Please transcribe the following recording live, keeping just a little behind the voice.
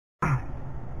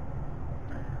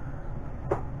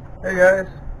Hey guys,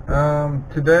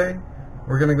 today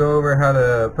we're going to go over how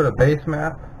to put a base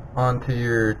map onto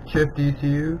your chipped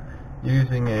ECU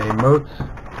using a Moates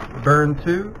Burn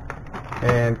 2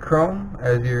 and Chrome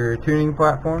as your tuning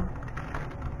platform.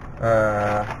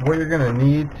 What you're going to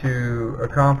need to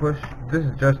accomplish, this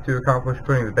is just to accomplish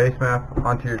putting the base map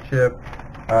onto your chip.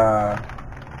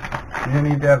 You're going to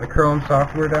need to have the Chrome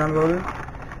software downloaded.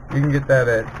 You can get that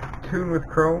at Tune with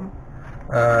Chrome.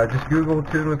 Just Google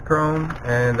Tune with Chrome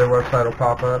and their website will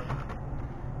pop up.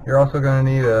 You're also going to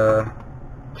need a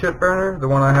chip burner. The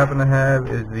one I happen to have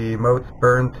is the Moates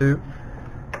Burn 2.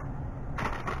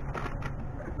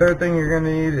 Third thing you're going to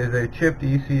need is a chipped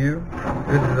ECU.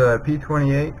 This is a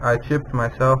P28. I chipped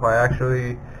myself. I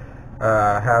actually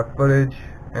have footage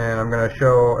and I'm going to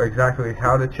show exactly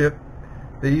how to chip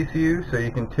the ECU so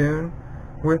you can tune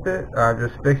with it. I'm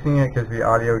just fixing it because the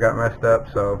audio got messed up,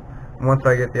 so once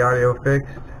I get the audio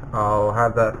fixed, I'll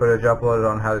have that footage uploaded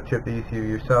on how to chip the ECU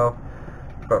yourself.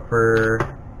 But for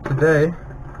today,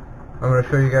 I'm going to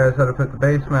show you guys how to put the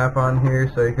base map on here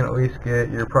so you can at least get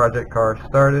your project car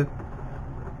started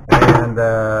and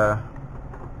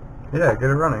yeah,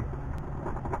 get it running.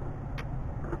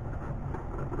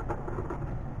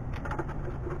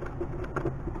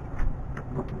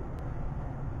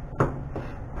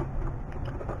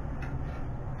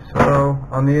 So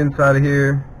on the inside of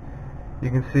here, you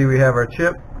can see we have our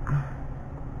chip.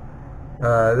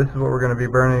 This is what we're going to be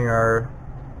burning our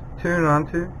tune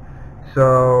onto.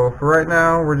 So for right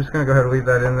now, we're just going to go ahead and leave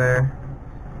that in there.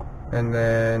 And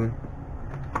then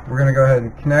we're going to go ahead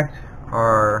and connect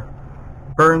our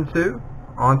Burn 2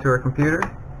 onto our computer.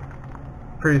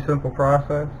 Pretty simple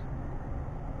process.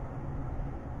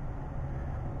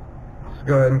 Just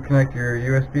go ahead and connect your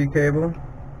USB cable.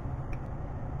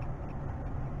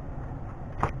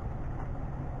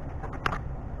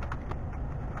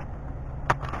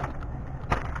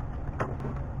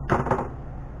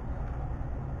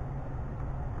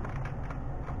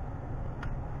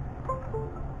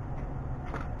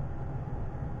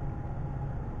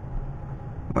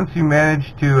 Once you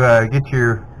manage to get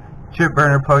your chip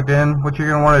burner plugged in, what you're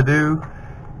going to want to do,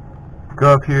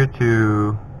 go up here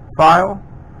to File,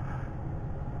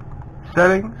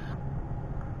 Settings,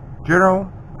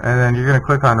 General, and then you're going to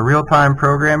click on Real-Time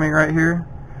Programming right here.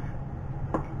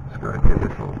 Let's go ahead and get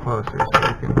this a little closer so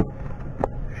I can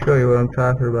show you what I'm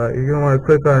talking about. You're going to want to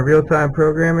click on Real-Time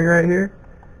Programming right here,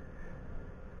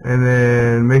 and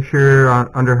then make sure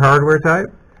under Hardware Type,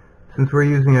 since we're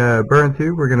using a Burn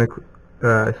 2, we're going to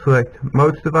select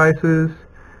Moates devices,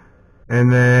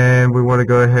 and then we want to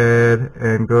go ahead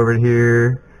and go over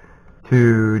here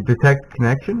to detect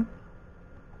connection.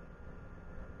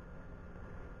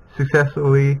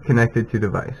 Successfully connected to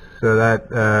device. So that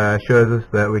shows us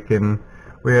that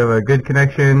we have a good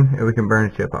connection and we can burn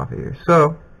a chip off of here.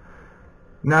 So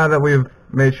now that we've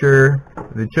made sure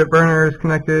the chip burner is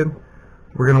connected,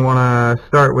 we're going to want to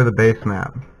start with a base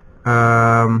map.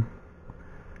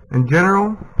 In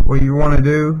general, what you want to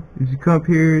do is you come up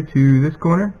here to this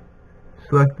corner,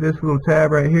 select this little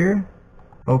tab right here,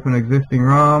 open existing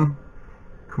ROM,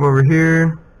 come over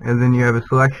here, and then you have a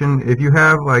selection. If you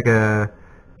have like a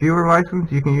viewer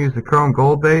license, you can use the Chrome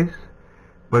Gold base,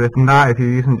 but if not, if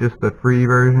you're using just the free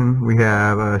version, we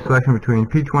have a selection between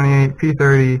P28,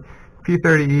 P30,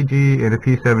 P30EG, and a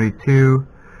P72.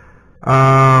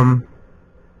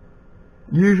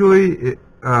 Usually,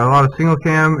 a lot of single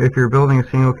cam, if you're building a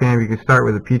single cam, you can start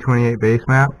with a P28 base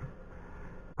map,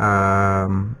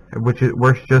 which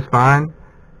works just fine.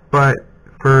 But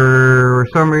for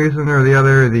some reason or the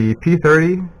other, the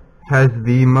P30 has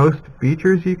the most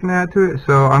features you can add to it.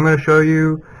 So I'm going to show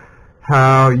you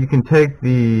how you can take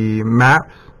the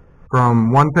maps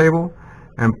from one table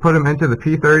and put them into the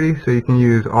P30 so you can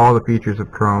use all the features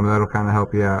of Chrome. That'll kind of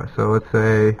help you out. So let's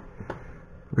say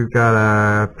we've got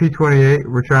a P28.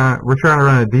 We're trying to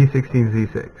run a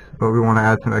D16Z6, but we want to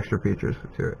add some extra features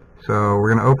to it. So we're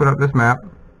going to open up this map,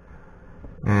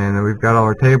 and then we've got all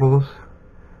our tables.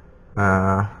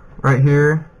 Right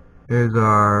here is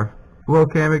our low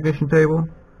cam ignition table,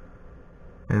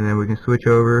 and then we can switch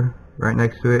over. Right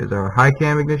next to it is our high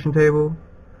cam ignition table,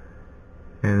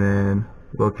 and then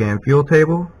low cam fuel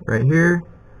table right here,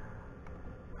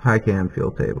 high cam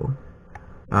fuel table.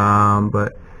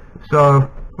 So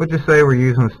let's just say we're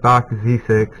using stock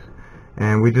Z6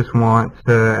 and we just want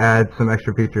to add some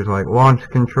extra features like launch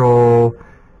control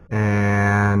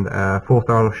and full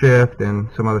throttle shift and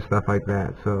some other stuff like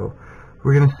that. So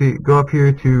we're going to go up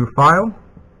here to File,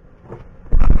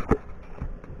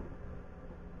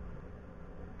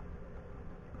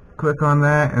 click on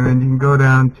that, and then you can go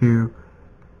down to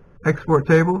Export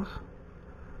Tables,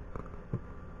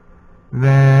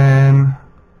 Then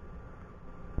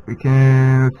we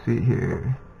can, let's see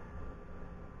here.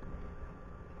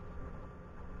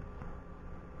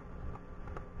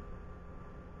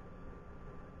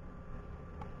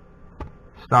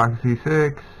 Stock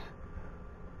Z6.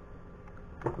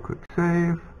 Click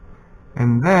save.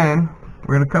 And then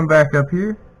we're going to come back up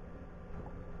here.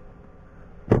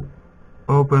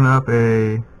 Open up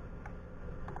a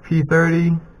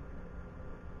P30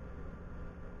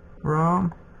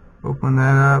 ROM. Open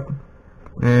that up.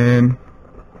 And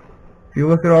if you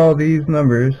look at all these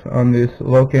numbers on this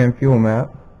Locan fuel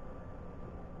map,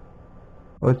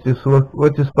 let's just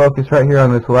focus right here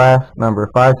on this last number,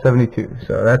 572.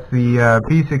 So that's the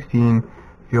B16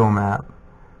 fuel map.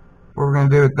 What we're going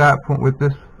to do at that point with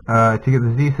this, to get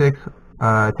the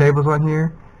Z6 tables on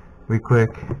here, we go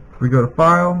to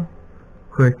File,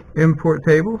 click Import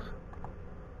Tables.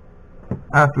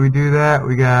 After we do that,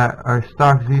 we got our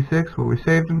stock Z6, what we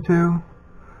saved them to,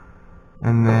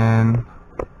 and then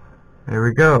there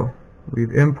we go.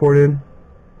 We've imported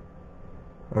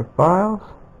our files.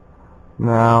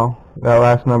 Now that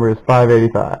last number is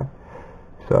 585.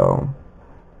 So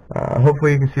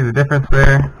hopefully you can see the difference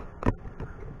there.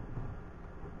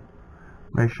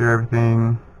 Make sure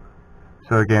everything.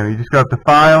 So again, you just go up to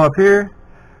File up here,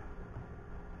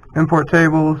 Import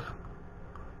Tables,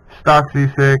 Stock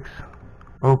Z6,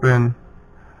 Open,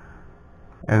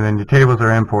 and then your tables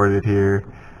are imported here.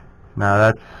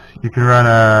 Now you can run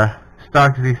a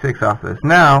Stock Z6 off this.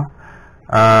 Now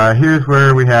here's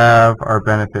where we have our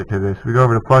benefit to this. We go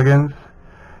over to Plugins,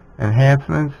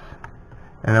 Enhancements,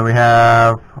 and then we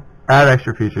have Add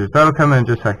Extra Features. That'll come in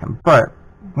just a second. But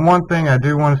one thing I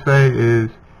do want to say is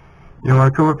you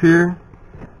want to come up here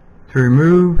to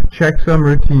remove checksum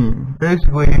routine.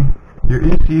 Basically, your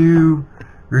ECU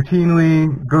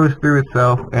routinely goes through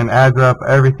itself and adds up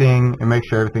everything and makes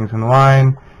sure everything's in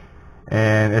line.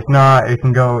 And if not, it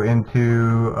can go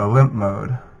into a limp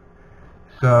mode.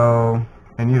 So,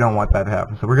 and you don't want that to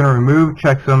happen. So we're going to remove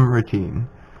checksum routine.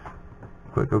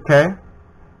 Click OK.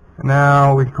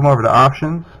 Now we can come over to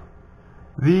Options.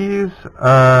 These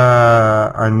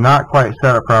are not quite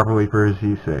set up properly for a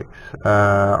Z6.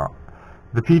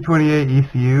 The P28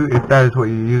 ECU, if that is what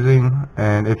you're using,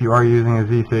 and if you are using a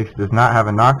Z6, does not have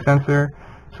a knock sensor,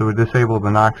 so we disable the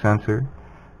knock sensor.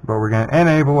 But we're going to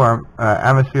enable our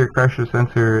atmospheric pressure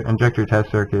sensor injector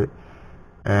test circuit,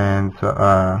 and so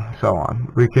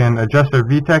on. We can adjust our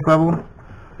vtec level.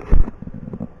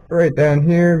 Right down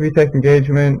here, vtec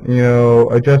engagement,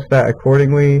 adjust that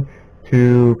accordingly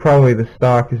to probably the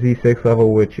stock Z6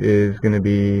 level, which is going to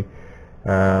be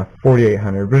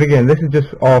 4800. But again, this is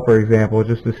just all for example,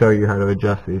 just to show you how to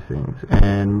adjust these things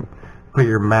and put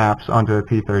your maps onto a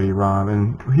P30 ROM.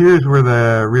 And here's where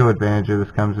the real advantage of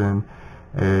this comes in,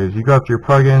 is you go up to your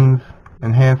Plugins,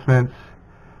 Enhancements,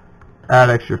 Add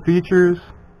Extra Features,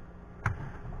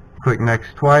 click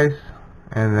Next twice,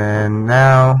 and then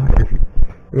now if you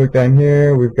look down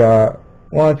here, we've got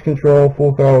launch control,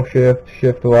 full throttle shift,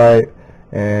 shift light,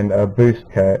 and a boost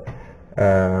cut.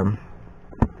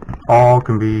 All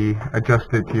can be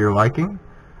adjusted to your liking.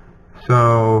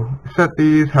 So set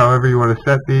these however you want to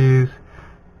set these,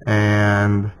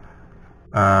 and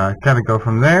kind of go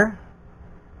from there.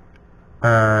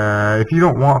 If you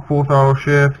don't want full throttle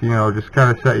shift, just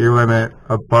kind of set your limit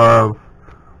above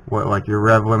what like your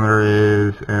rev limiter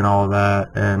is and all that,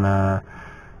 and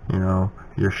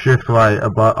your shift light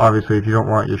above. Obviously, if you don't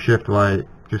want your shift light,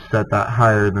 just set that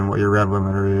higher than what your rev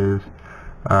limiter is.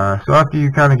 So after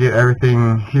you kind of get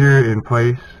everything here in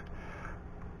place,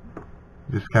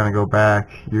 just kind of go back.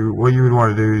 What you would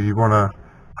want to do is you want to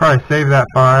probably save that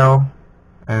file,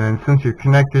 and then since you're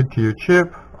connected to your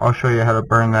chip, I'll show you how to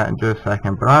burn that in just a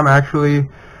second. But I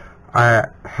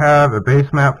have a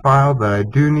basemap file that I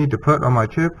do need to put on my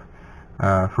chip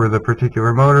for the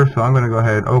particular motor, so I'm going to go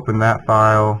ahead and open that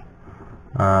file,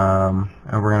 and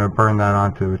we're going to burn that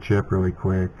onto a chip really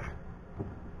quick.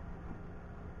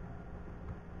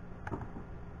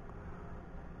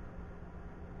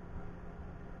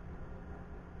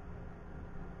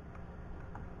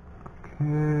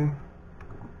 Okay,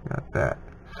 got that.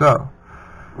 So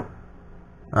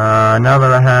now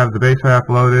that I have the basemap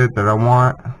loaded that I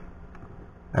want,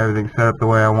 everything set up the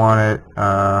way I want it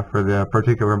for the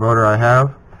particular motor I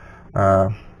have,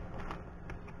 we're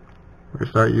going to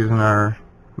start using our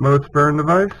Moates burn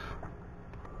device.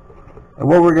 And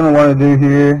what we're going to want to do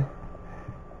here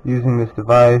using this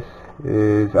device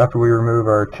is, after we remove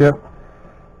our chip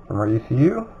from our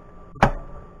ECU,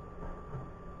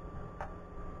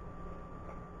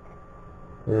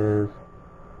 is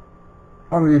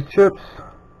on these chips,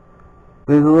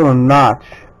 there's a little notch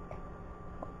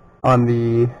on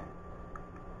the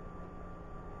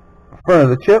front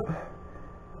of the chip,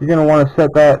 you're going to want to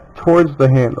set that towards the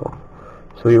handle.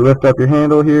 So you lift up your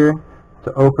handle here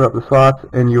to open up the slots,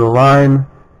 and you align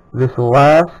this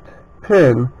last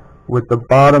pin with the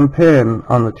bottom pin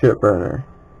on the chip burner.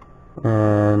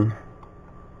 And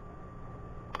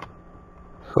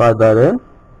slide that in.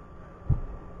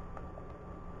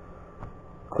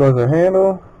 Close our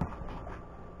handle.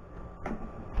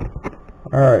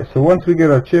 Alright, so once we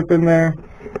get our chip in there,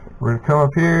 we're going to come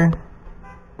up here.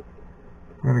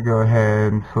 We're going to go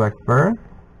ahead and select burn.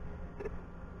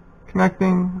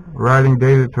 Connecting, writing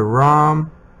data to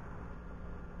ROM,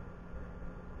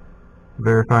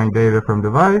 verifying data from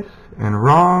device, and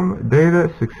ROM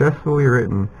data successfully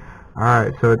written.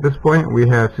 Alright, so at this point we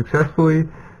have successfully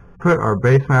put our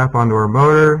base map onto our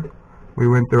motor. We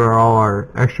went through all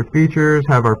our extra features,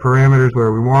 have our parameters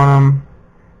where we want them,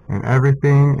 and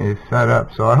everything is set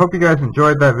up. So I hope you guys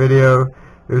enjoyed that video.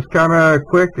 It was kind of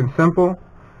quick and simple.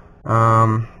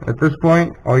 At this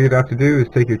point, all you'd have to do is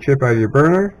take your chip out of your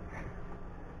burner,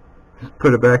 just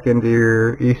put it back into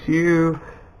your ECU,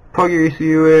 plug your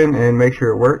ECU in, and make sure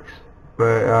it works.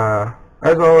 But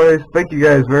as always, thank you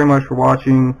guys very much for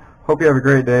watching. Hope you have a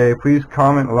great day. Please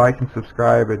comment, like, and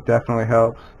subscribe. It definitely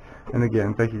helps. And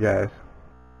again, thank you guys.